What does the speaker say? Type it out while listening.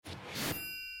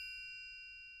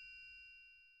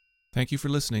Thank you for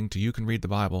listening to You Can Read the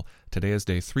Bible. Today is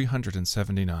day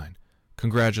 379.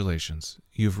 Congratulations,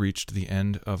 you've reached the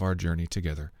end of our journey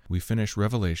together. We finish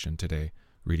Revelation today,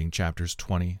 reading chapters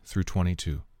 20 through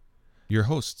 22. Your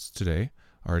hosts today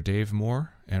are Dave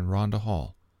Moore and Rhonda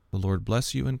Hall. The Lord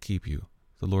bless you and keep you.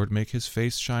 The Lord make his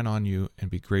face shine on you and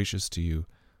be gracious to you.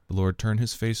 The Lord turn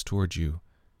his face toward you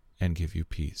and give you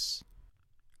peace.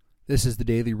 This is the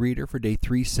Daily Reader for day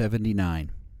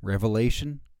 379,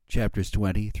 Revelation, chapters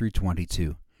 20 through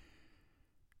 22.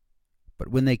 But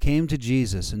when they came to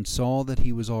Jesus and saw that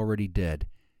he was already dead,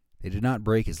 they did not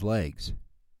break his legs.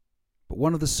 But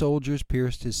one of the soldiers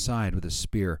pierced his side with a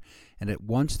spear, and at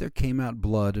once there came out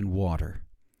blood and water.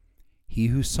 He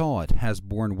who saw it has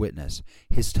borne witness.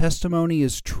 His testimony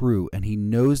is true, and he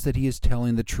knows that he is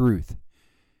telling the truth,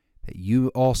 that you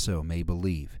also may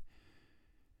believe.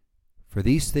 For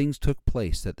these things took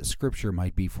place that the scripture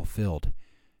might be fulfilled.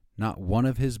 Not one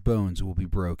of his bones will be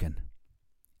broken.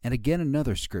 And again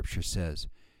another scripture says,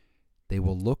 they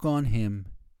will look on him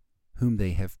whom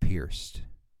they have pierced.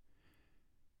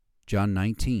 John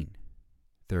 19,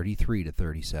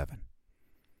 33-37.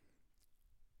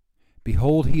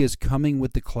 Behold, he is coming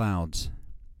with the clouds,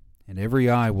 and every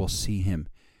eye will see him,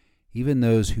 even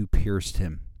those who pierced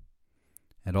him.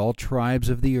 And all tribes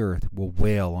of the earth will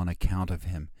wail on account of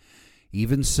him.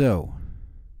 Even so,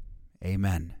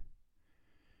 Amen.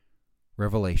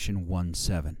 Revelation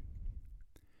 1:7.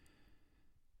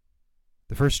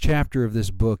 The first chapter of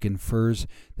this book infers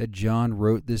that John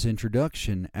wrote this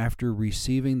introduction after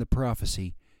receiving the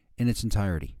prophecy in its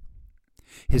entirety.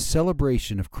 His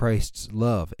celebration of Christ's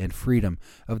love and freedom,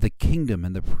 of the kingdom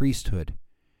and the priesthood,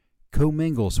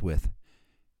 commingles with,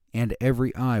 and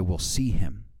every eye will see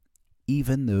him,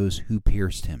 even those who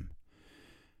pierced him.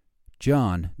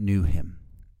 John knew him.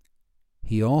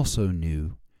 He also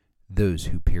knew those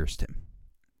who pierced him.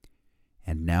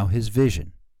 And now his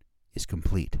vision is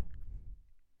complete.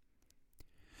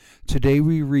 Today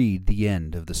we read the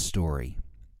end of the story.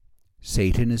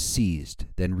 Satan is seized,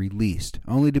 then released,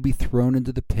 only to be thrown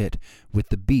into the pit with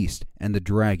the beast and the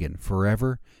dragon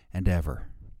forever and ever.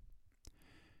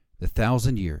 The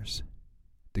 1,000 years,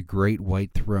 the great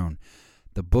white throne,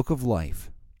 the book of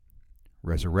life,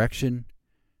 resurrection,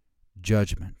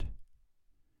 judgment,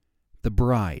 the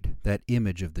bride, that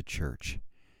image of the church,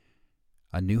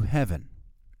 a new heaven,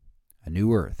 a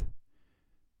new earth,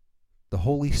 the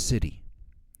holy city,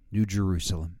 New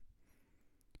Jerusalem.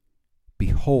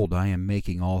 Behold, I am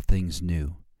making all things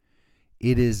new.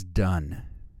 It is done.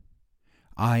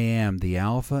 I am the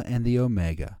Alpha and the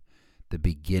Omega, the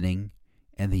beginning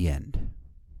and the end.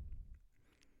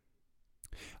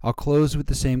 I'll close with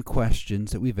the same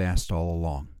questions that we've asked all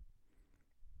along.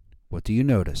 What do you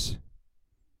notice?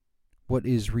 What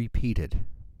is repeated?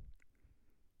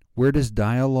 Where does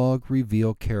dialogue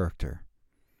reveal character?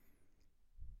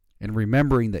 And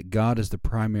remembering that God is the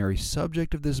primary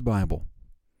subject of this Bible,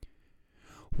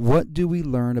 what do we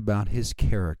learn about his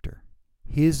character,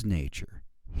 his nature,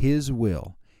 his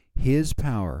will, his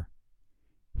power,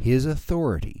 his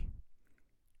authority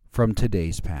from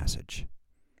today's passage?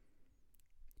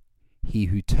 He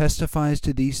who testifies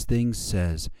to these things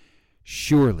says,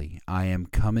 surely I am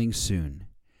coming soon.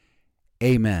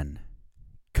 Amen.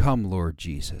 Come, Lord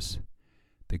Jesus.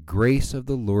 The grace of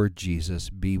the Lord Jesus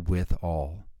be with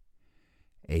all.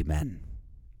 Amen.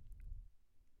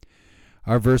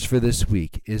 Our verse for this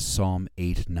week is Psalm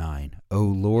 8:9. O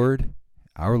Lord,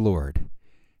 our Lord,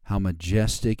 how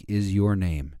majestic is your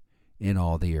name in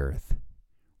all the earth.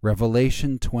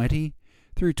 Revelation 20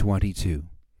 through 22.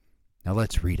 Now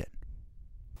let's read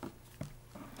it.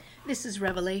 This is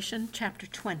Revelation chapter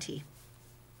 20.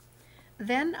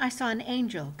 Then I saw an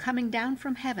angel coming down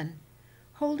from heaven,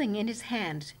 holding in his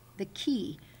hand the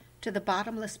key to the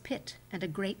bottomless pit and a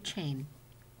great chain.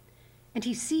 And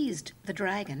he seized the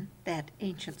dragon, that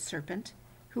ancient serpent,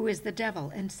 who is the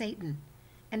devil and Satan,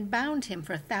 and bound him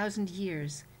for 1,000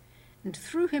 years, and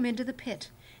threw him into the pit,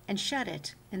 and shut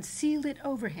it, and sealed it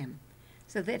over him,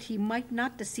 so that he might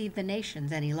not deceive the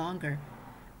nations any longer,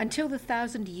 until the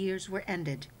 1,000 years were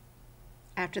ended.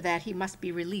 After that he must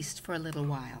be released for a little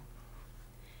while.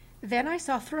 Then I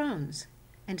saw thrones,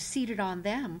 and seated on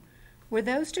them were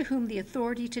those to whom the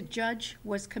authority to judge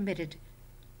was committed.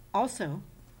 Also,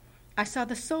 I saw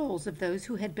the souls of those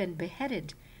who had been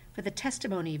beheaded for the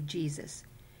testimony of Jesus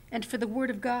and for the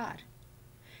word of God,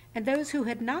 and those who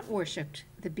had not worshipped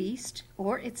the beast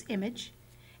or its image,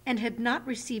 and had not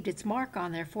received its mark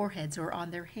on their foreheads or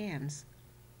on their hands.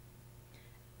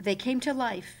 They came to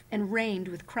life and reigned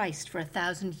with Christ for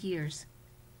 1,000 years.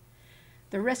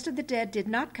 The rest of the dead did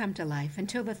not come to life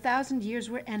until the 1,000 years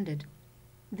were ended.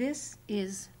 This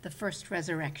is the first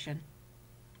resurrection.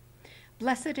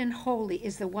 Blessed and holy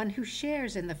is the one who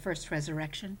shares in the first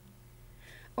resurrection.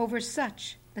 Over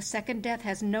such, the second death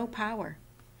has no power.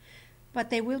 But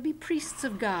they will be priests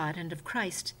of God and of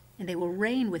Christ, and they will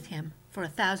reign with him for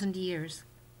 1,000 years.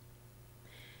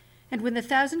 And when the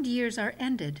 1,000 years are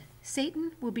ended,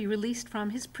 Satan will be released from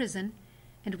his prison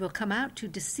and will come out to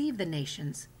deceive the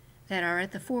nations that are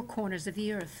at the four corners of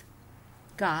the earth,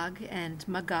 Gog and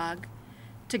Magog,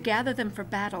 to gather them for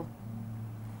battle.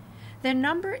 Their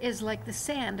number is like the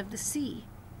sand of the sea.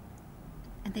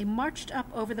 And they marched up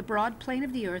over the broad plain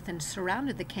of the earth and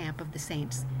surrounded the camp of the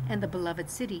saints and the beloved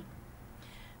city.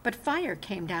 But fire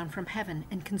came down from heaven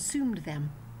and consumed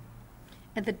them.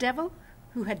 And the devil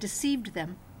who had deceived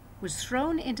them was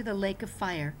thrown into the lake of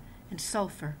fire and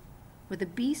sulfur, where the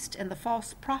beast and the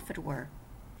false prophet were.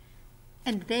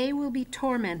 And they will be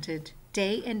tormented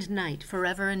day and night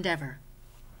forever and ever.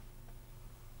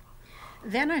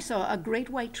 Then I saw a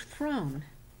great white throne,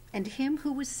 and him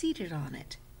who was seated on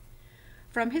it.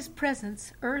 From his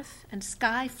presence earth and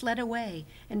sky fled away,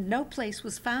 and no place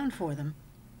was found for them.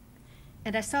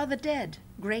 And I saw the dead,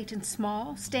 great and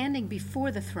small, standing before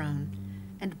the throne,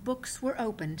 and books were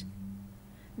opened.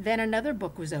 Then another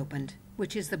book was opened,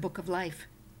 which is the book of life.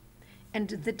 And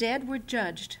the dead were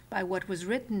judged by what was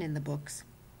written in the books,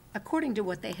 according to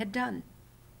what they had done.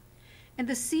 And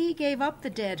the sea gave up the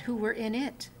dead who were in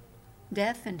it.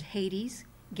 Death and Hades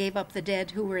gave up the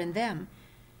dead who were in them,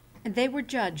 and they were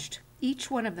judged,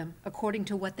 each one of them, according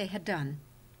to what they had done.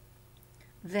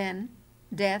 Then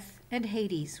death and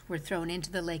Hades were thrown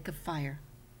into the lake of fire.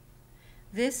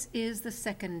 This is the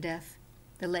second death,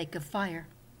 the lake of fire.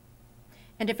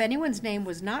 And if anyone's name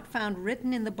was not found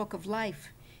written in the book of life,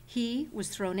 he was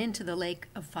thrown into the lake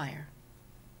of fire.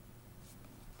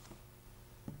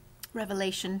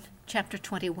 Revelation chapter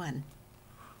 21.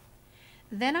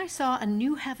 Then I saw a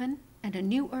new heaven and a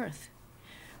new earth.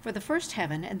 For the first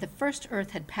heaven and the first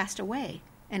earth had passed away,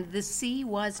 and the sea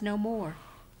was no more.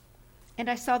 And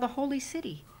I saw the holy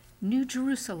city, New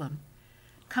Jerusalem,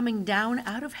 coming down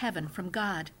out of heaven from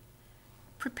God,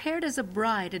 prepared as a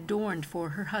bride adorned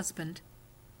for her husband.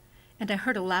 And I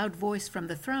heard a loud voice from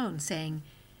the throne saying,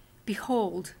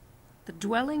 Behold, the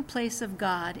dwelling place of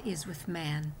God is with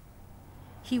man.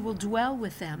 He will dwell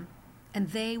with them, and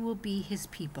they will be his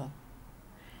people.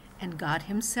 And God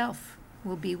himself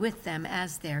will be with them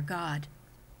as their God.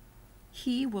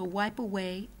 He will wipe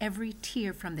away every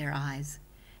tear from their eyes,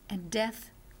 and death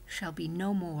shall be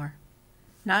no more.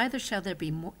 Neither shall there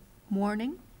be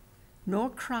mourning,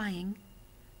 nor crying,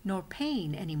 nor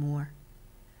pain any more,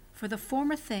 for the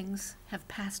former things have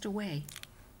passed away.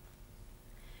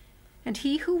 And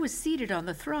he who was seated on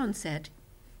the throne said,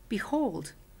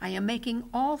 Behold, I am making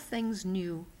all things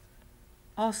new.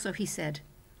 Also he said,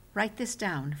 Write this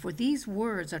down, for these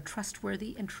words are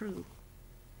trustworthy and true.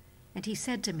 And he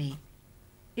said to me,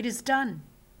 It is done.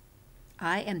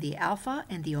 I am the Alpha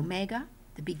and the Omega,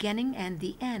 the beginning and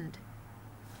the end.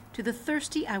 To the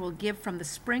thirsty I will give from the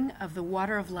spring of the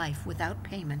water of life without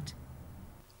payment.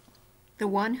 The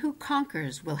one who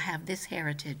conquers will have this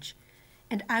heritage,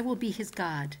 and I will be his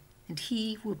God, and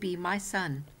he will be my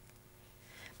son.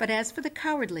 But as for the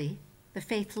cowardly, the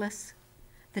faithless,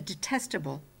 the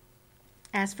detestable,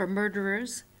 as for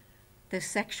murderers, the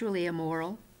sexually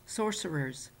immoral,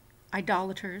 sorcerers,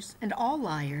 idolaters, and all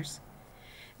liars,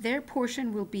 their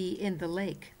portion will be in the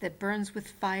lake that burns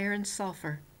with fire and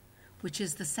sulfur, which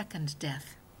is the second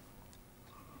death.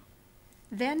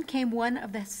 Then came one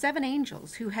of the 7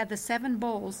 angels who had the 7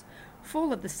 bowls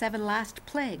full of the 7 last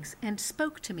plagues, and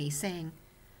spoke to me, saying,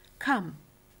 Come,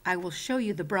 I will show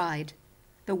you the bride,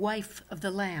 the wife of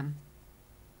the Lamb.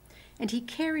 And he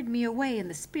carried me away in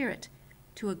the Spirit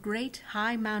to a great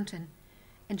high mountain,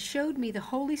 and showed me the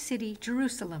holy city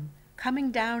Jerusalem, coming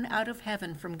down out of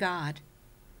heaven from God,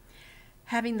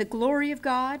 having the glory of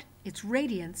God, its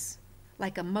radiance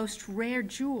like a most rare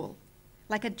jewel,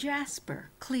 like a jasper,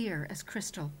 clear as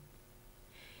crystal.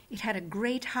 It had a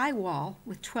great high wall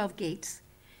with 12 gates,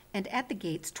 and at the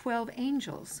gates 12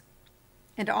 angels.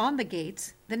 And on the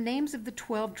gates the names of the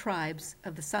 12 tribes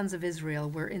of the sons of Israel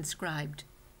were inscribed.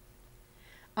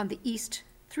 On the east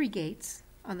 3 gates,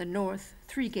 on the north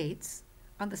 3 gates,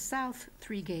 on the south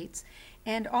 3 gates,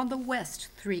 and on the west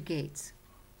 3 gates.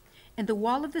 And the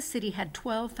wall of the city had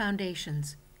 12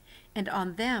 foundations, and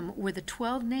on them were the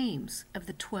 12 names of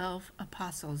the 12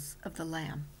 apostles of the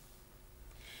Lamb.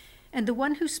 And the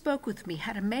one who spoke with me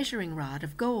had a measuring rod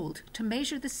of gold to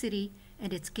measure the city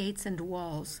and its gates and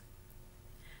walls.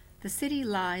 The city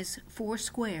lies 4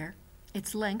 square,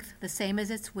 its length the same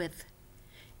as its width,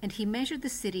 and he measured the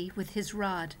city with his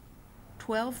rod,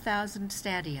 12,000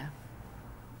 stadia.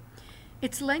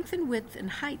 Its length and width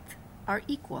and height are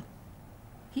equal.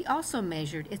 He also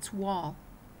measured its wall,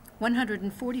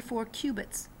 144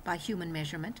 cubits by human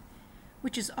measurement,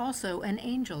 which is also an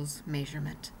angel's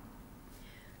measurement.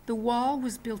 The wall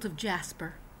was built of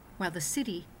jasper, while the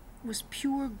city was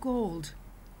pure gold,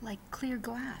 like clear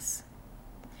glass.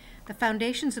 The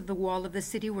foundations of the wall of the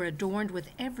city were adorned with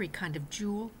every kind of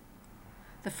jewel.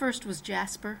 The first was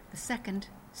jasper, the second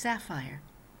sapphire,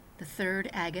 the third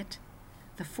agate,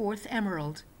 the fourth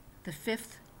emerald, the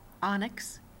fifth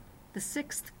onyx, the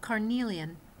sixth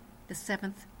carnelian, the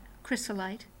seventh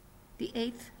chrysolite, the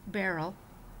eighth beryl,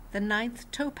 the ninth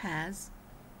topaz,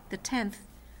 the 10th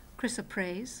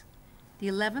chrysoprase, the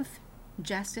 11th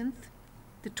jacinth,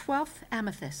 the 12th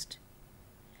amethyst.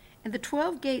 And the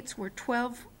 12 gates were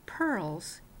 12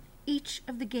 pearls, each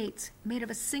of the gates made of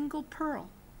a single pearl.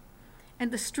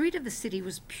 And the street of the city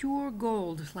was pure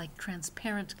gold, like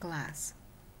transparent glass.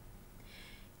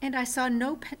 And I saw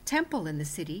no temple in the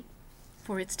city,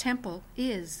 for its temple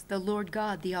is the Lord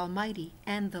God, the Almighty,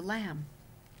 and the Lamb.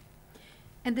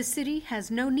 And the city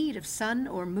has no need of sun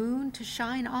or moon to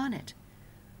shine on it,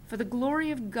 for the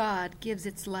glory of God gives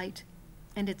its light,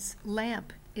 and its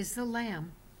lamp is the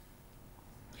Lamb.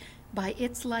 By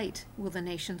its light will the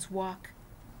nations walk,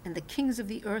 and the kings of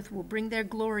the earth will bring their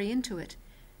glory into it,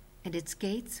 and its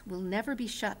gates will never be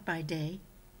shut by day,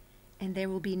 and there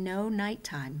will be no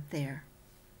nighttime there.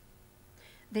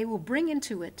 They will bring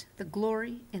into it the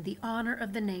glory and the honor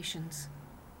of the nations,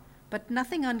 but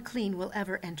nothing unclean will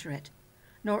ever enter it,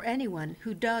 nor anyone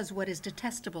who does what is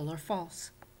detestable or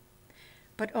false,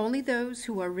 but only those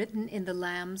who are written in the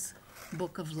Lamb's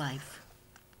book of life.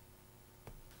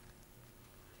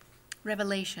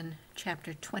 Revelation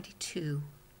chapter 22.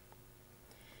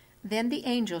 Then the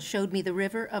angel showed me the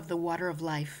river of the water of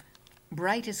life,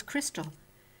 bright as crystal,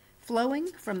 flowing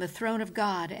from the throne of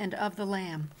God and of the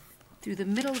Lamb, through the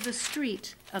middle of the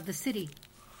street of the city.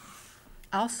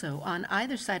 Also, on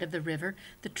either side of the river,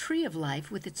 the tree of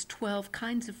life with its 12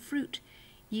 kinds of fruit,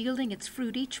 yielding its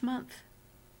fruit each month.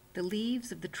 The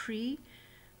leaves of the tree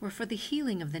were for the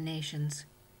healing of the nations.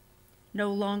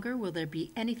 No longer will there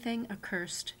be anything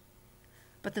accursed,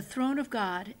 but the throne of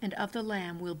God and of the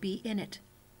Lamb will be in it,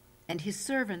 and his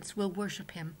servants will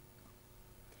worship him.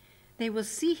 They will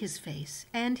see his face,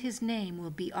 and his name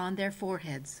will be on their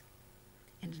foreheads,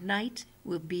 and night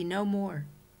will be no more.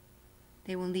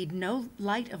 They will need no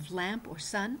light of lamp or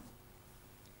sun,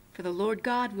 for the Lord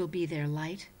God will be their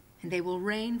light, and they will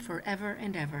reign forever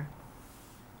and ever.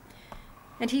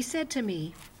 And he said to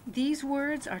me, These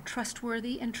words are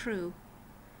trustworthy and true,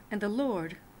 and the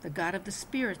Lord, the God of the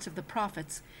spirits of the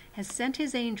prophets, has sent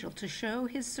his angel to show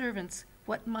his servants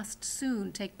what must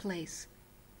soon take place.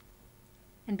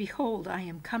 And behold, I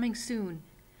am coming soon.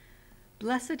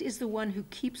 Blessed is the one who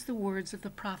keeps the words of the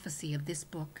prophecy of this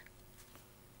book.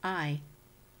 I,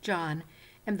 John,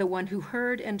 am the one who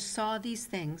heard and saw these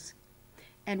things.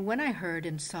 And when I heard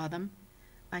and saw them,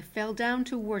 I fell down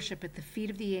to worship at the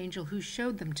feet of the angel who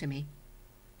showed them to me.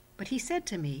 But he said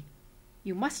to me,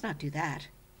 You must not do that.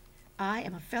 I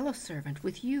am a fellow servant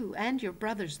with you and your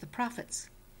brothers the prophets,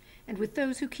 and with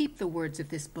those who keep the words of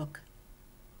this book.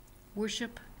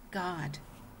 Worship God.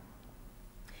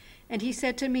 And he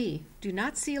said to me, Do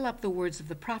not seal up the words of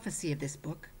the prophecy of this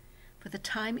book, for the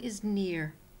time is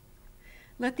near.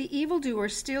 Let the evildoer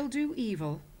still do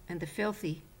evil, and the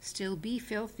filthy still be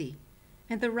filthy,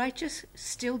 and the righteous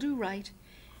still do right,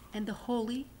 and the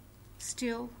holy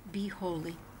still be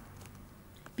holy.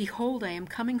 Behold, I am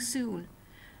coming soon,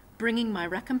 bringing my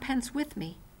recompense with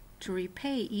me, to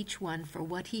repay each one for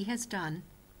what he has done.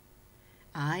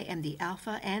 I am the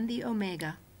Alpha and the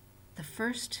Omega, the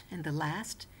first and the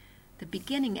last, the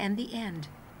beginning and the end.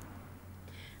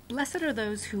 Blessed are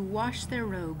those who wash their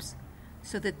robes,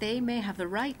 so that they may have the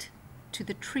right to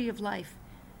the tree of life,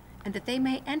 and that they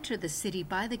may enter the city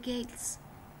by the gates.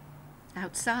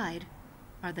 Outside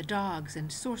are the dogs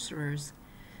and sorcerers,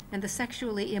 and the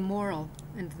sexually immoral,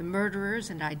 and the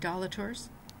murderers and idolaters,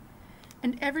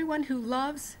 and everyone who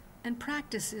loves and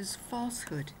practices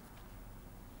falsehood.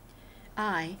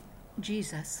 I,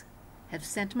 Jesus, have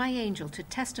sent my angel to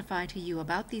testify to you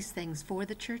about these things for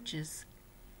the churches.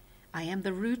 I am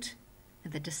the root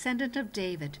and the descendant of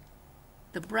David,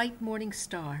 the bright morning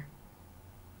star.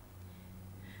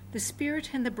 The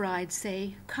Spirit and the bride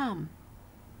say, Come.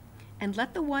 And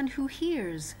let the one who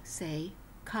hears say,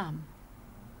 Come.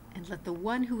 And let the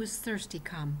one who is thirsty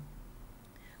come.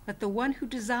 Let the one who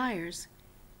desires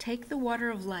take the water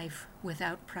of life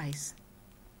without price.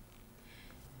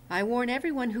 I warn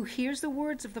everyone who hears the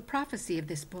words of the prophecy of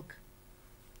this book.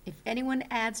 If anyone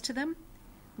adds to them,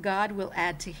 God will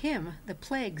add to him the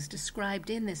plagues described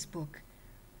in this book.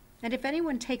 And if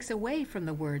anyone takes away from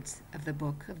the words of the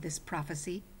book of this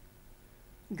prophecy,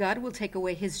 God will take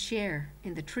away his share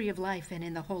in the tree of life and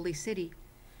in the holy city,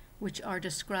 which are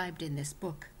described in this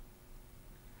book.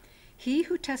 He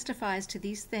who testifies to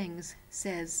these things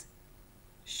says,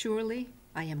 "Surely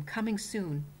I am coming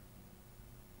soon."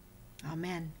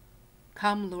 Amen.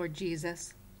 Come, Lord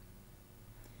Jesus.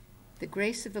 The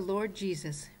grace of the Lord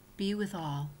Jesus be with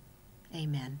all.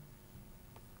 Amen.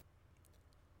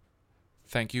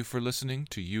 Thank you for listening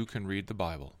to You Can Read the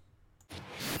Bible.